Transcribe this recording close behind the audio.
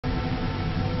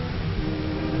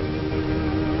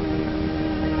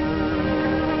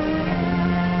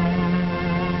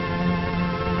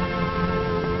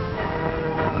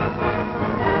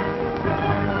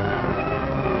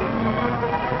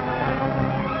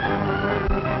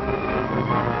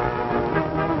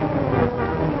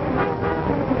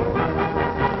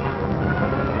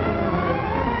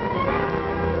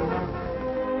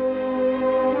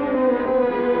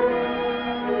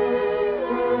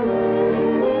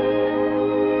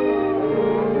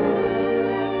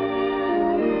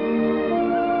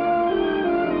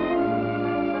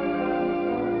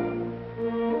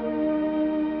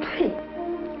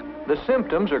The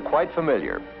symptoms are quite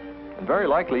familiar, and very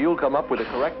likely you'll come up with a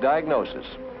correct diagnosis.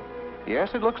 Yes,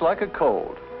 it looks like a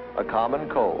cold, a common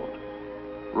cold.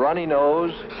 Runny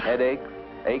nose, headache,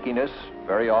 achiness,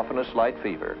 very often a slight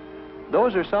fever.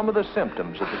 Those are some of the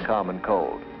symptoms of the common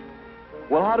cold.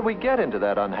 Well, how do we get into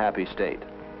that unhappy state?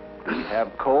 Do we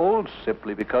have colds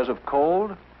simply because of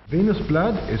cold? Venous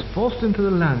blood is forced into the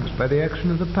lungs by the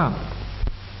action of the pump.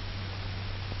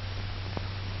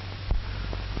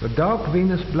 The dark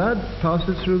venous blood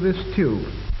passes through this tube.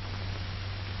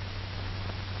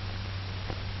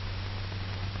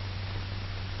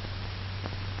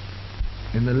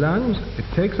 In the lungs, it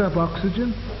takes up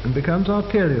oxygen and becomes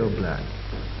arterial blood.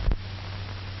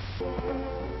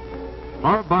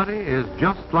 Our body is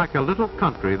just like a little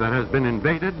country that has been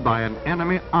invaded by an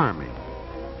enemy army.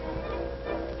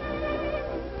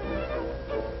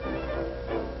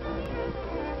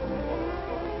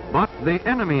 But the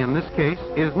enemy in this case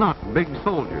is not big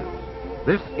soldiers.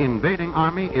 This invading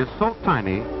army is so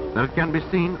tiny that it can be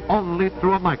seen only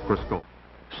through a microscope.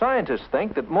 Scientists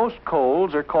think that most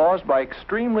colds are caused by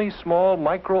extremely small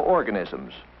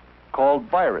microorganisms called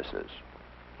viruses.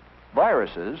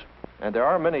 Viruses, and there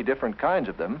are many different kinds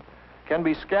of them, can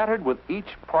be scattered with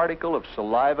each particle of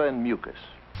saliva and mucus.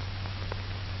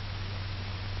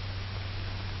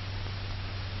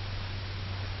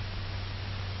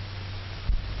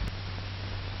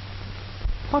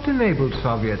 What enabled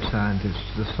Soviet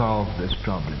scientists to solve this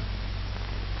problem?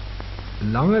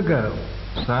 Long ago,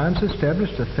 science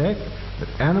established the fact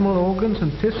that animal organs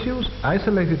and tissues,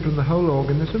 isolated from the whole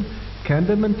organism, can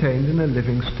be maintained in a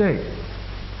living state.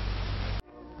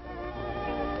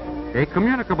 A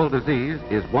communicable disease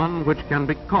is one which can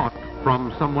be caught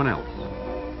from someone else.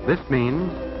 This means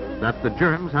that the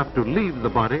germs have to leave the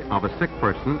body of a sick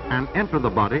person and enter the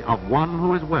body of one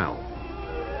who is well.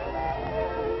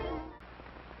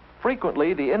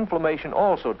 Frequently, the inflammation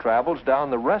also travels down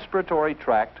the respiratory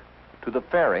tract to the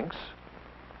pharynx,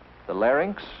 the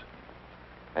larynx,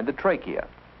 and the trachea.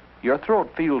 Your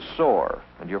throat feels sore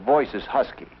and your voice is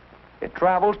husky. It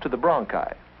travels to the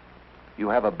bronchi. You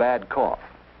have a bad cough.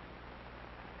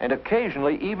 And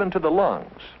occasionally even to the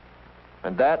lungs,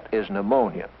 and that is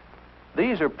pneumonia.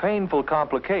 These are painful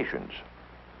complications,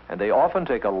 and they often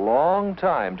take a long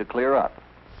time to clear up.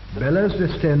 Bellows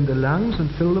distend the lungs and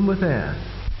fill them with air.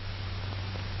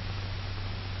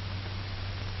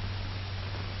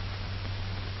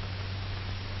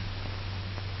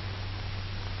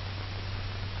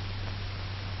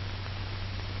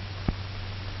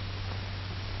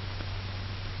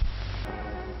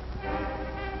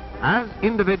 As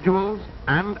individuals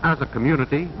and as a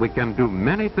community, we can do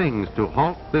many things to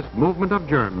halt this movement of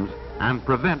germs and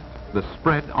prevent the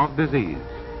spread of disease.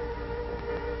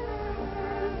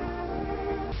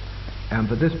 And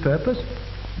for this purpose,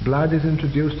 blood is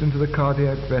introduced into the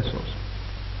cardiac vessels.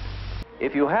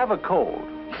 If you have a cold,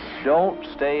 don't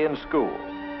stay in school,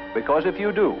 because if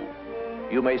you do,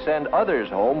 you may send others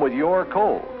home with your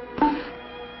cold.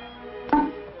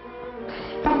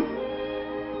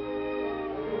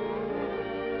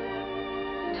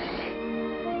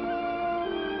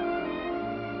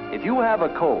 If you have a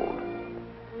cold,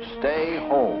 stay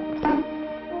home.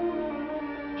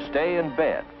 Stay in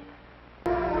bed.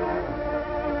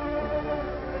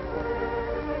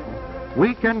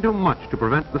 We can do much to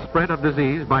prevent the spread of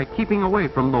disease by keeping away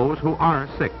from those who are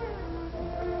sick.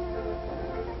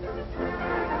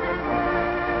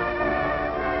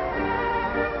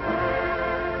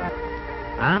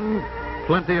 And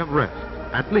plenty of rest,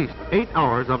 at least 8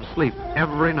 hours of sleep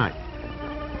every night.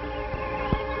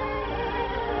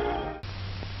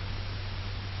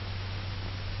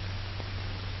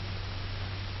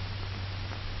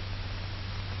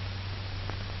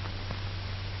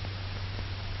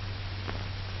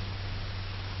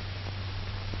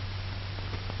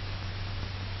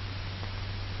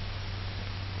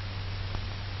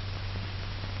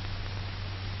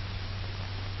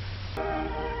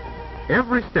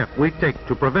 Every step we take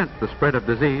to prevent the spread of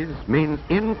disease means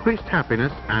increased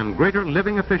happiness and greater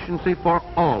living efficiency for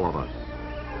all of us.